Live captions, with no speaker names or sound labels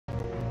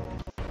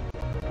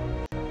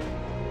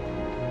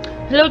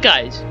Hello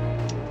guys,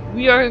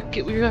 we are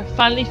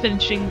finally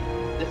finishing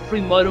the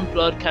Free Mud &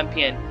 Blood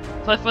campaign.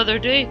 Without further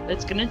ado,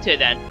 let's get into it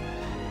then.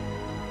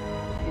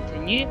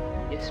 Continue?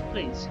 Yes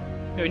please.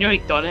 We've nearly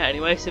done it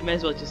anyway, so may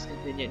as well just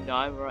continue it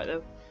now, alright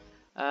though.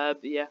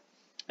 But yeah.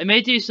 I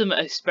may do some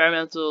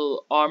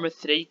experimental Arma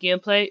 3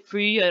 gameplay for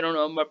you. I don't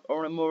know,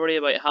 I'm more worried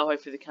about how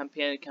hard for the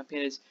campaign. The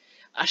campaign is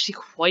actually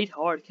quite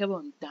hard. Keep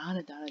on down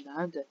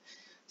to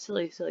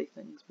silly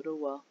things, but oh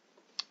well.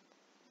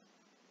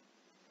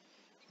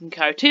 You can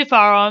carry 2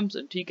 firearms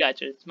and 2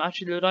 gadgets.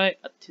 Match your loadout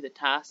to the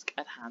task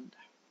at hand.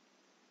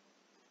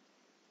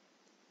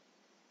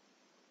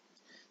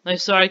 Now,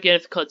 sorry again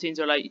if the cutscenes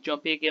are like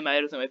jumpy again. I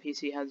don't think my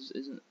PC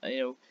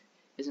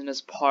isn't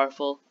as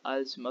powerful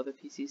as some other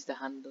PCs to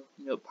handle,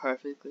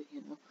 perfectly,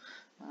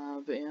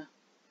 but yeah.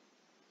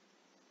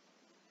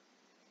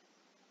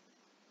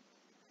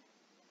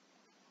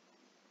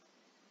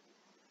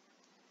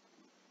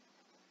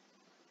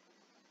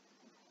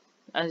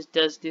 As it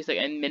does like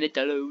a minute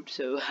to load,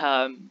 so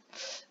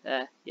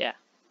yeah.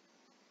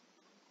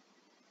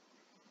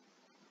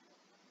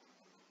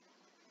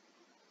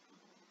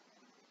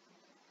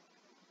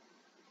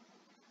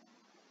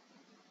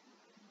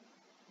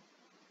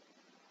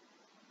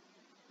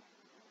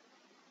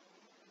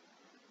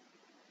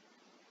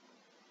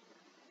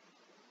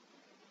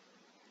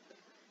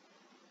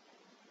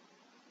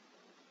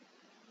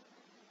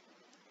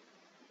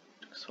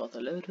 Swap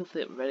the load,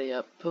 hopefully it'll be ready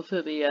up.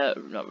 Hopefully it'll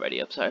be not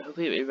ready up, sorry,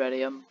 hopefully it'll be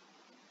ready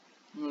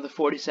another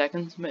 40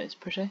 seconds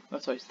per se. Oh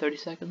sorry, 30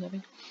 seconds I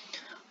think.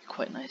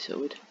 Quite nice it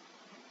would.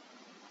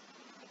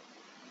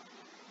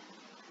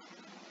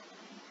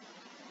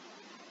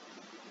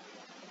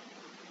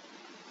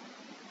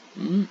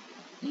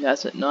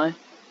 That's it now.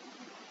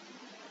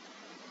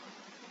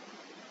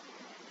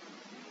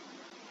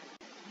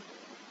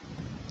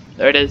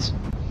 There it is.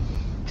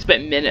 It's about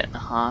a minute and a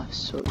half,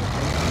 so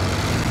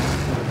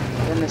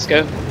then let's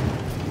go.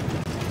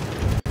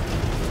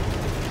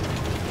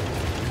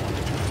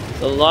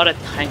 There's a lot of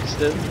tanks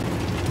though.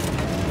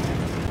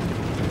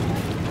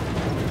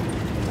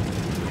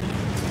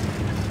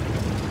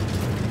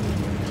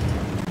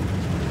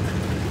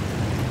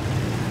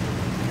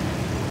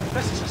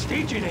 This is a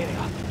staging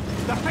area.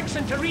 They're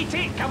fixing to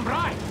retake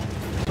Cambrai.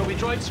 So we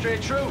drive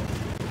straight through.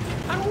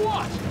 And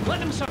what? Let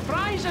them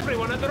surprise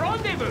everyone at the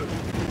rendezvous.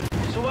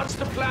 So what's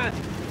the plan?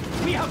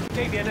 We have to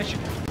take the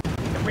initiative.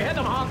 If we hit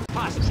them hard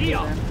past here,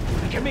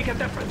 we can make a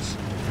difference.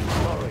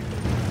 Alright.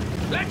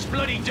 Let's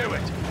bloody do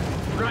it.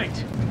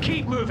 Right.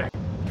 Keep moving.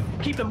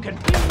 Keep them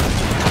confused.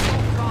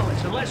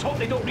 And let's hope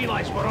they don't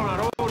realise we're on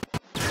our own.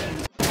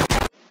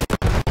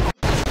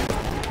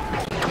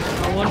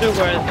 I wonder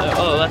where the...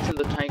 Oh, that's in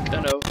the tank.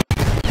 I know.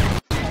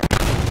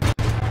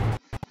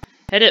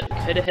 Hit it.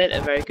 Hit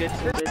it. Very good.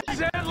 This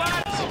is it,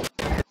 lads.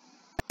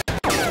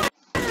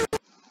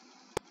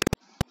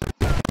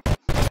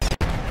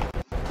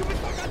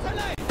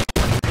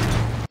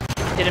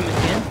 Hit him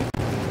again.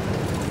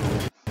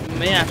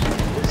 May actually,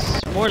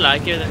 it's more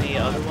laggier than the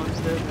other ones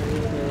though.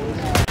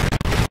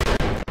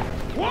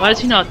 Why is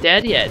he not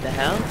dead yet? The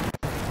hell?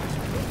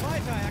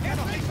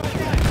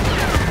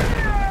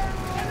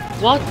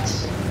 What?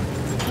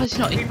 Why is he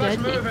not dead yet?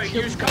 He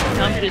killed it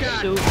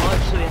so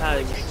much, so he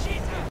has.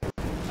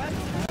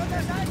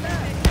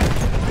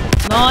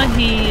 No,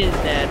 he is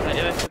dead. But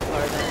if I can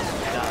fire that,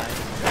 he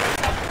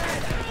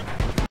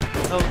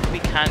died. Oh, we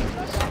can't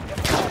because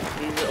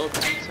these little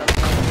tanks are.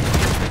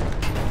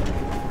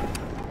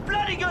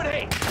 Bloody good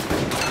hit!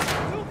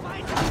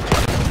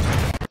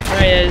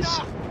 There he is.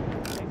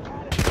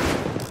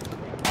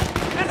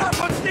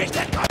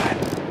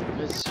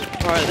 Let's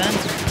fire then.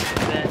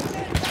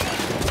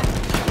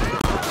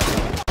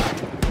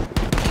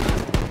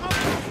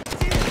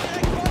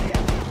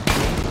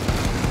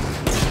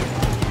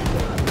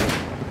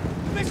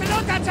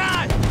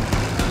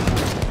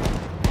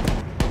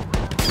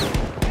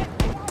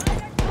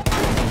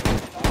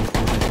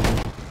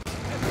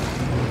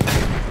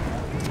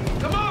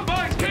 Come on,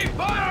 boys, keep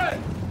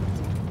firing!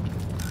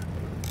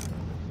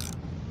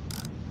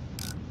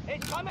 Hey,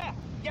 come here!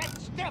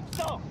 Get steps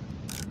off!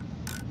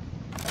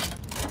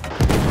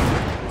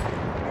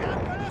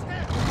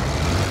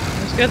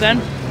 Let's go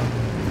then.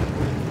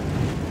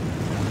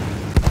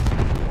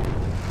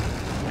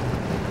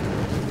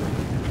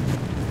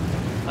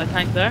 I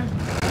tank there.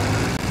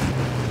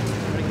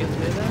 Wanna get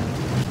through there?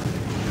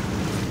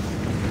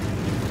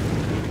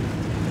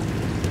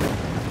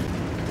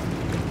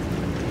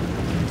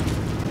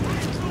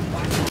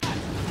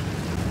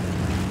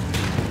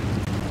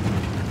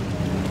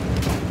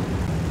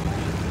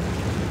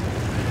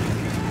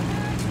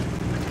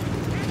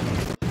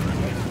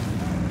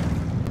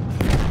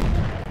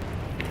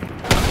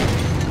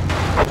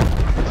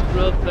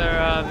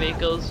 Their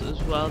vehicles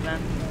as well then.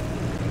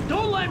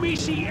 Don't let me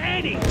see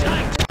any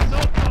tanks! No.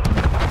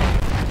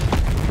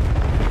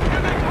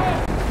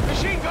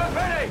 Machine gun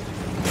ready!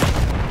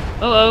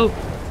 Oh,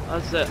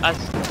 that's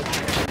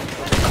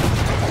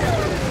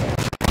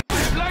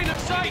Line of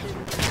sight!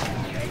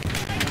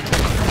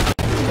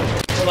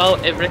 well,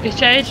 it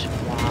ricocheted.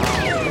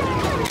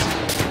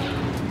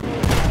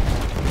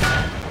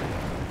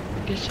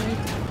 ricochet.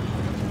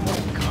 Oh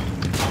god.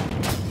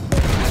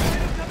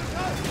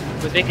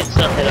 But they can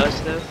still hit us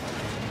though.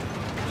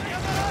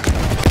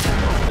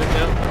 There we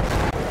go.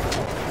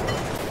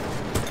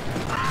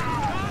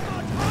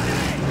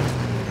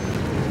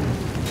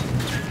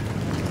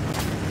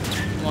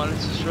 Come on,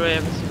 let's destroy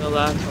every single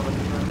last one of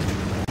them.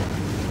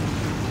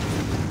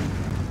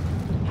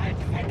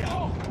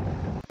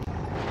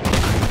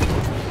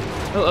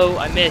 Oh,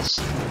 I missed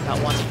that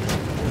one.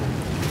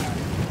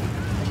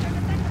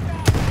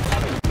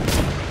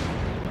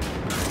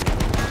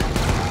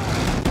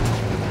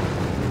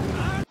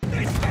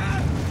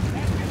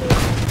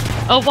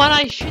 Oh, why did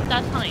I shoot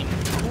that time?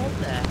 What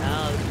the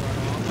hell is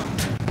going on?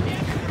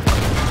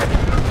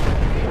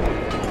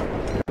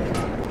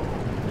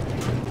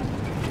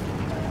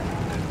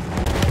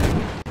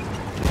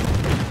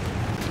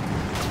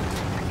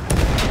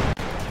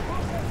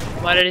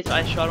 Why did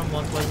I shot him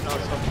once, wasn't not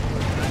something?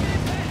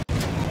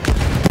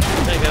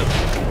 There you go.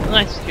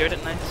 Nice, secured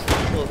it, nice.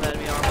 Full of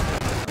enemy armor.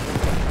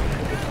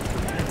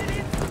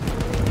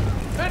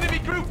 Enemy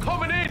group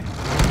coming in!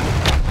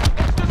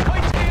 Extra's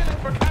quite scaling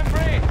for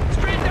Cambrai!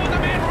 Straight down the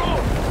main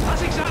road!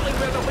 That's exactly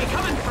where they'll be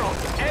coming from!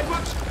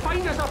 Edwards,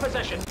 find us a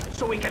position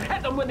so we can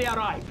hit them when they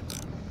arrive!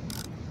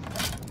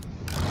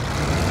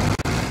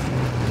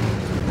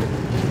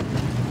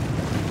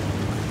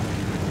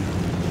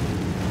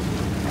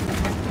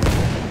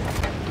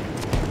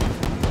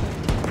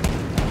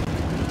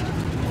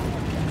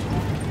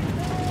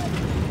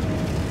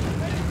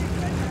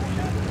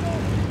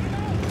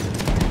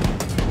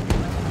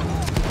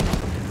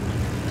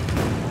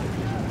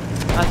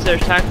 That's their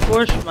attack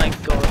force? My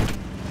god.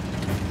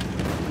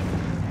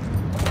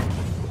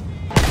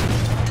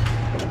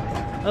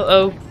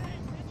 Uh-oh.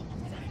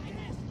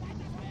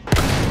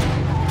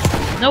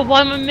 No,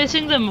 why am I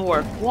missing them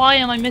for? Why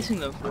am I missing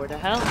them for? The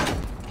hell?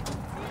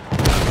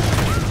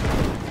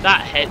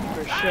 That hit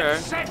for sure.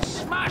 Set,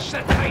 smash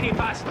the tiny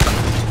bastard!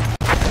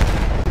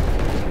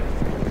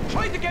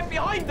 Try to get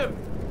behind them!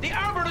 The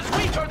armor is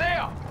weaker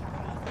there!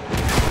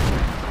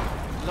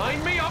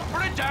 Line me up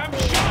for a damn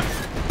shot!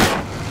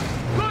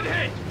 Good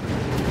hit!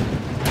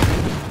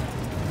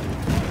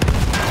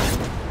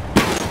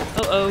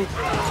 Uh-oh.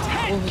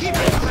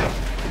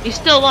 He's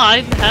still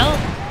alive, hell.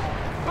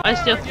 I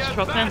still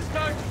struck him.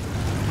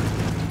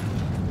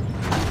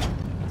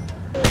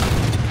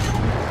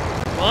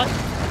 What?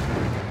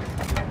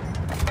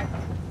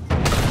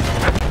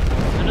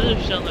 I know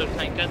there's still another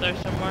tank out there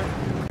somewhere.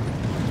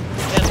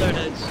 Yeah, there it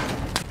is.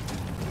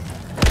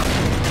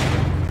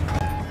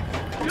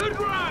 Good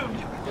round!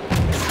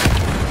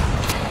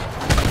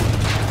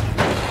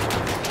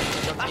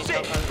 That's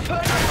it!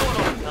 Put that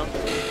on!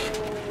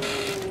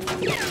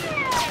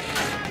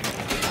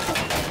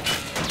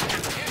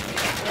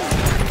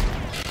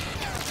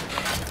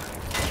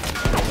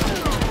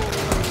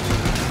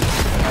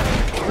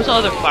 Where's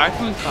all the fire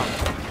coming from?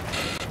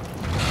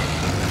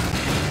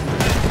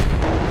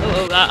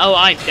 Oh,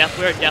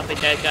 we're definitely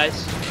dead,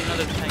 guys. There's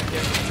another tank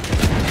here.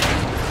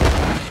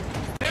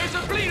 There's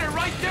a bleeder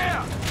right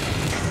there!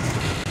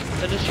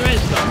 The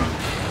destroyer's gone.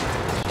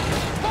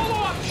 Follow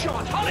up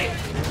shot, Holly!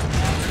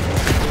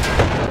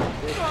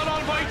 God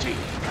almighty!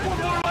 One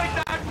more like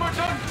that, we're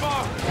done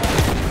for!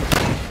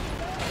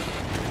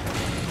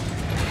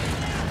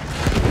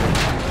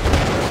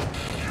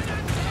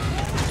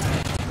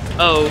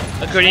 Oh,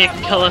 a grenade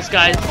can kill us,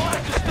 guys.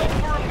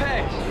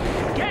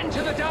 Getting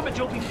to the damage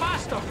will be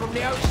faster from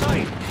the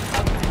outside.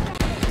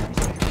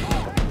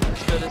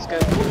 Let's go.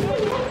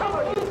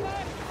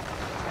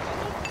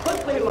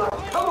 Quickly, lad,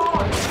 come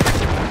on!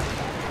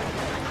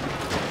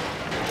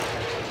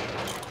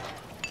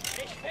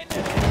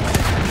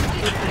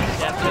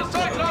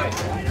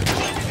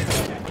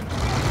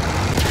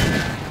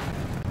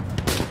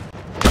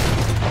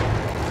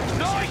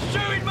 Nice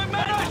shooting, my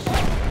menace!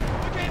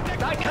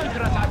 That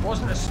counter-attack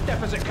wasn't as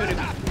stiff as it could have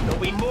been.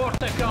 There'll be more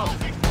to come.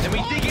 Then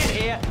we dig in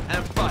here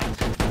and fight.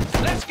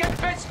 Let's get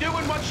Bets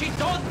doing what she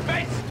does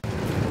best!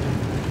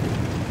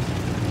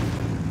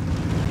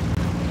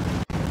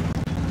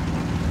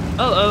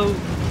 Oh,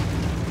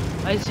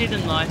 I see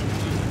them now.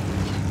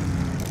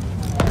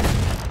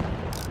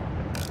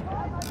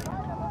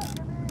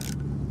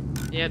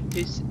 Yep,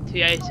 two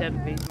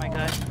A7Bs, my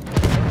guy.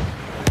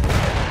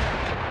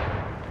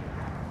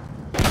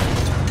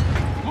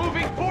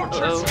 Moving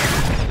fortress!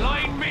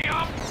 Line me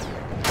up!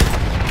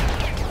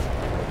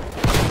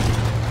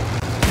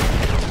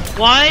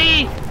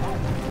 Why?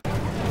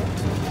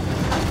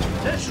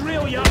 This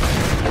real young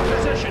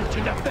position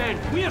to defend.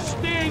 We're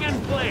staying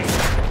in place.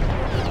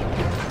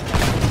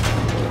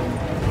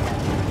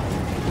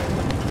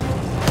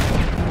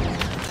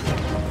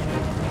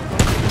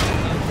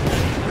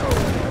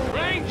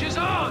 Range is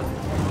on.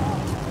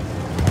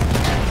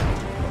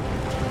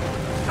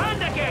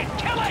 And again,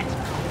 kill it.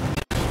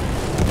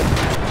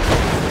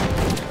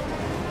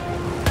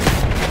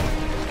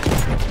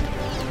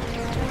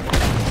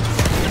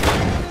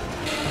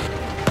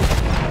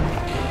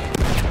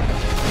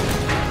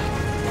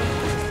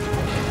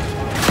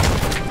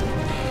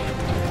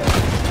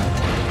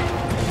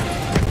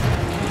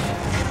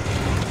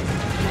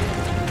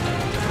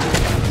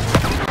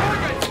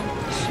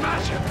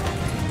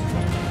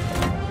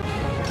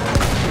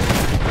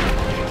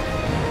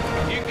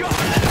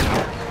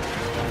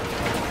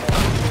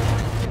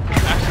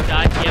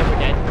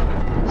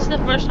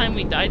 first time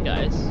we died,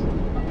 guys.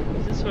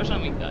 Is this the first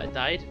time we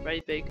died?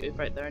 Very big oof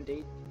right there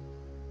indeed.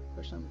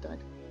 First time we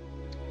died.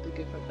 Big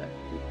oof right there.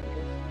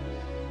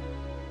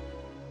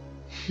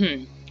 Big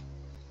oof.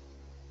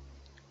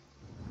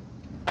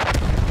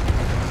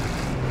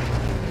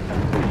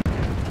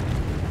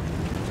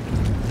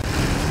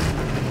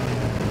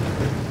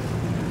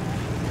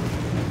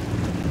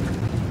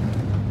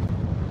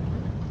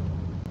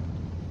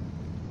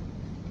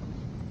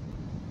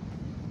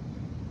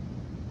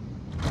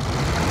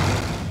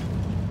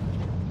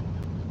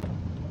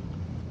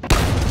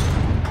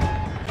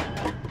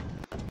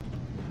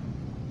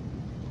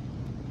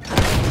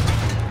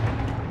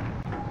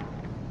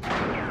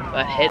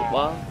 A head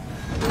wall.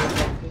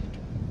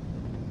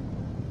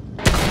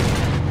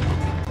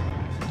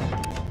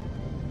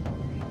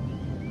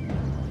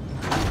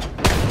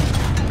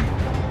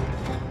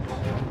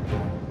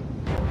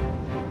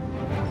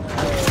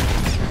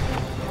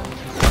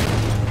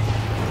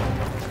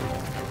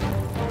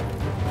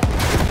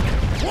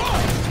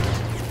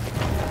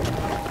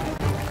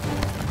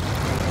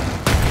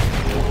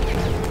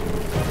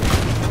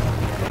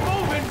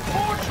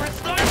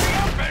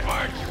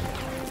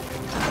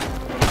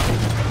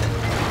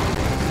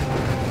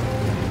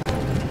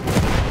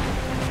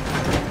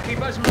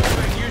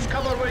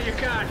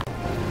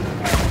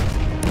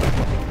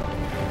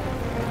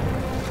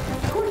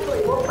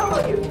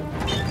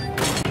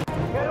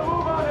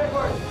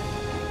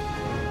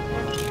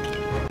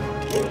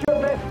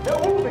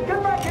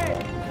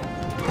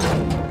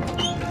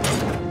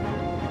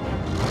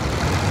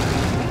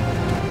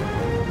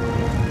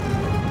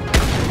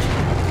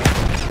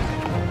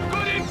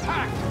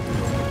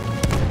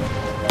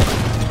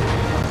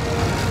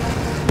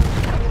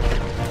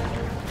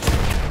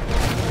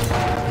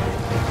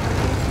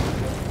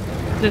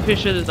 The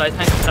fish is I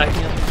tank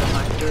attacking us from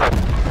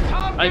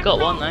behind. I got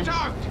one, nice.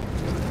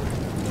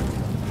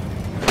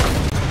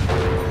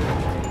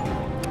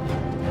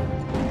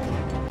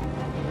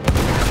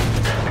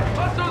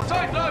 Hostile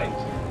sidelines!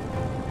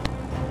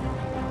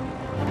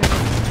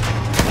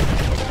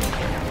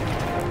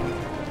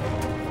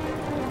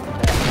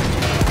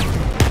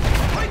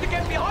 Try to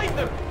get behind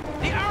them!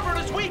 The armor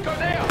is weak or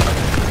there!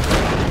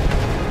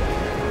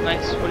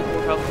 Nice,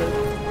 44 health there.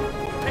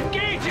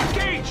 Engage!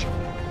 Engage!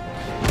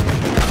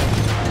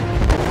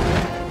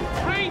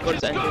 Got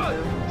his engine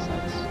though, that's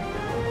nice.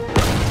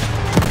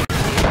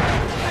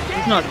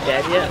 He's not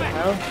dead yet,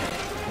 hell.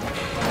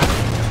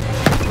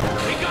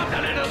 We got the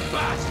little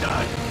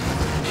bastard!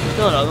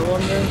 Still another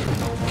one there.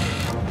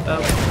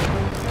 Oh.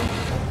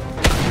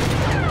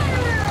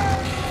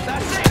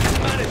 That's it,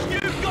 Manus!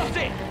 You've got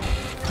it!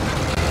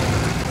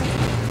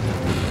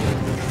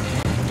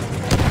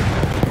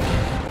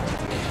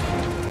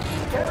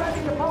 Get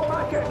ready to pull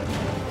back in!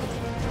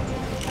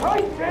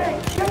 Right,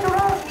 Jake! Get your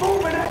ass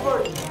moving,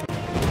 Edward!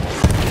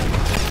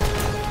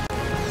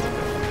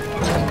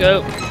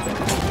 Go.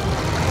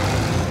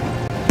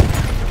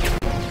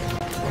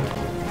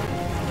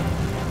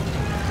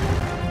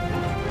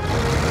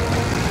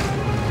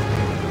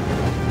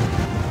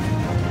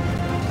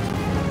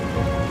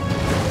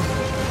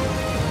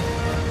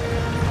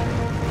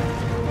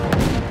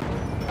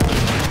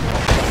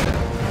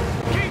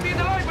 Keep me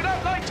alive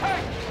without light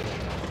tank!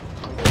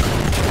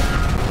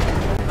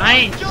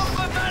 Nice! Jump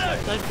the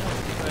Manus!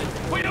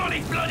 We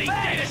only bloody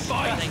did it,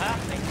 boys!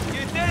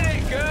 You did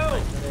it, girl!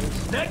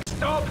 Next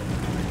stop,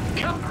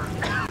 camp.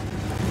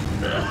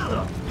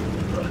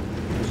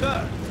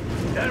 Sir,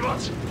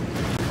 Edwards,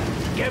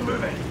 get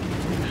moving.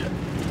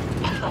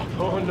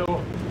 Oh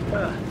no.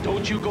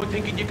 Don't you go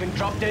thinking you can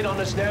drop dead on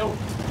us now.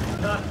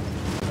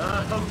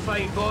 I'm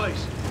fine,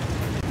 boys.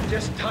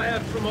 Just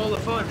tired from all the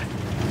fun.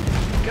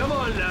 Come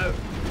on now.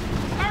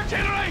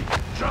 Artillery!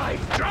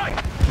 Drive,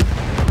 drive!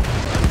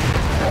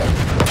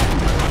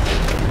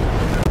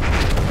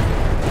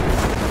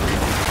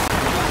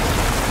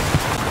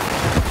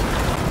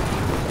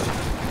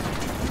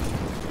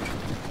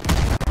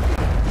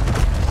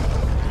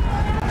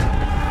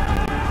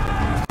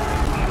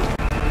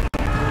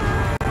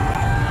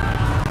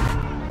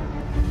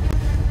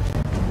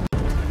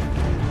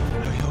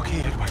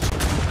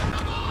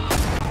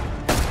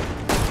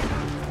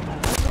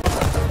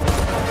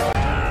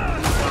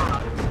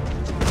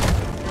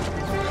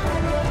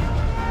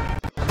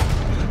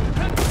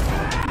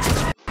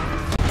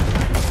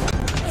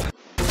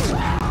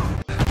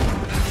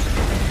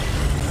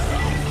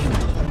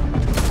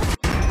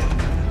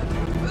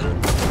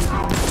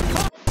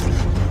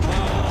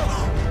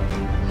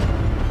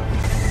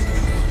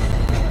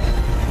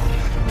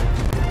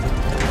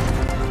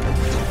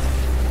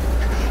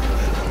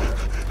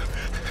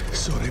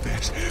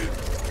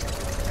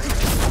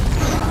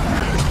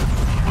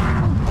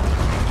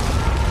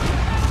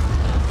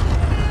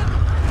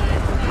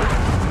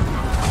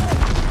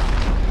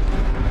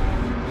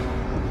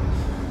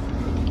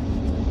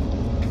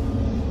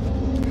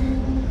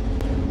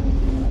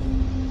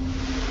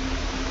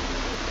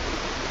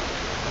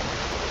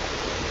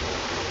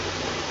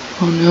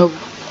 Oh no.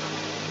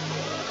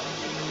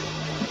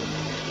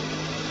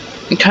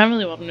 I kind of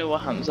really want to know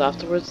what happens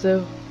afterwards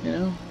though, you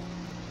know?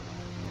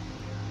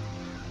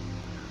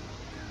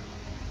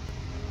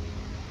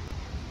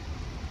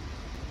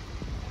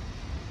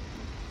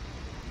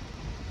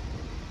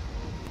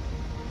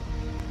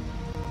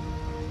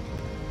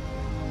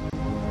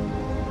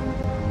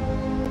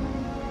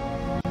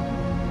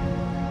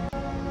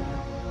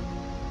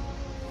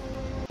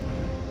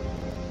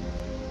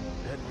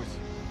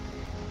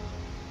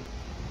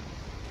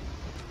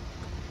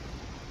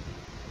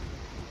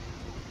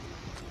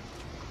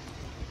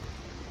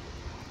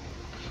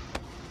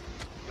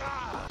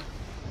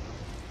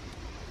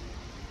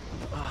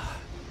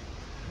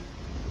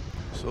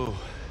 So,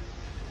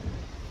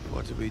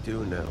 what do we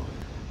do now,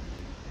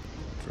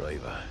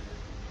 driver?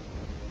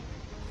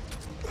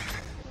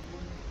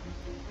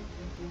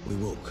 We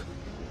walk.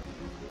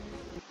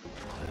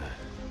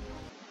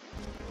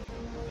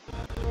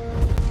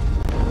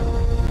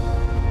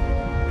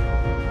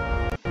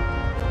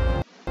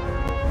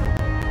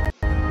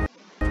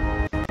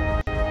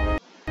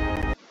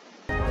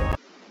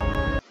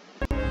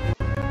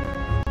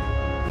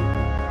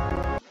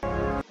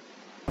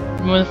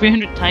 More than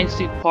 300 tanks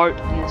took part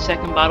in the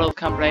Second Battle of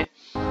Cambrai.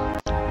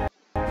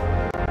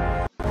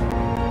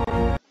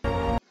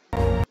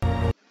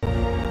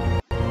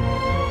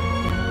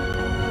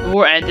 The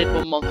war ended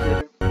 1 month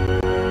later.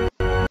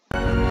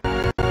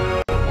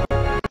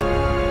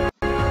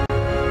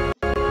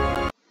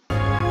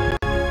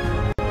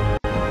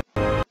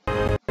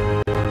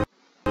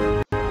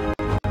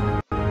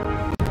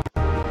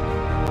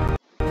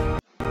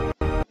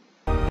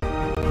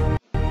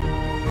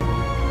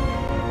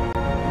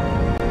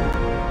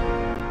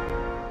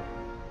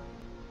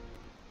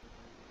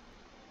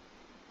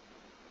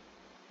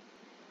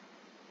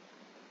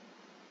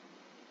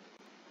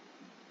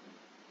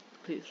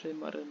 Completely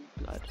mud and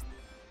blood.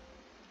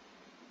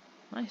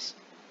 Nice.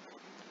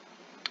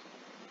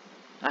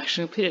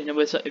 Actually completed in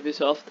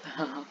Ubisoft.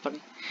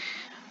 Funny.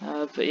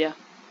 But yeah.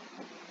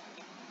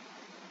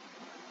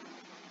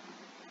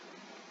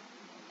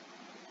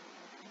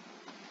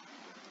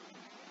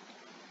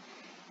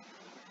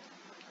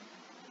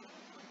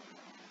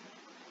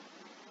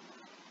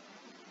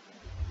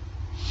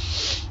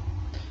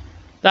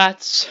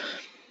 That's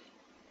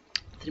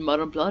the Mud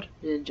and Blood,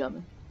 ladies and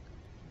gentlemen.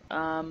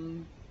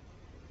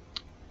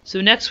 So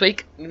next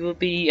week we will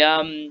be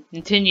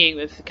continuing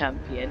with the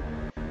campaign,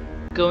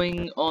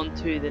 going on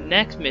to the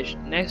next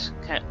mission,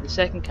 the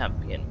second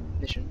campaign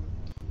mission,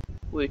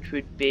 which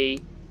would be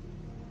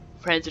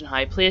Friends in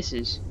High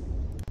Places.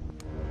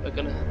 We're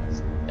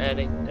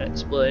gonna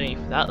spoil any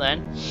for that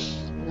then.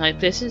 In High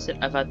Places,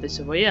 I've had this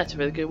over. Yeah, it's a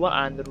really good one,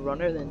 and the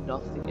runner then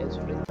nothing is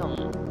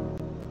written.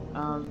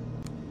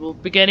 We'll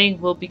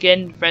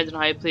begin Friends in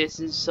High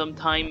Places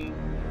sometime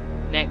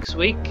next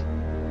week.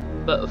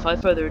 But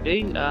without further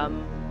ado,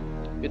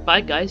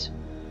 goodbye guys.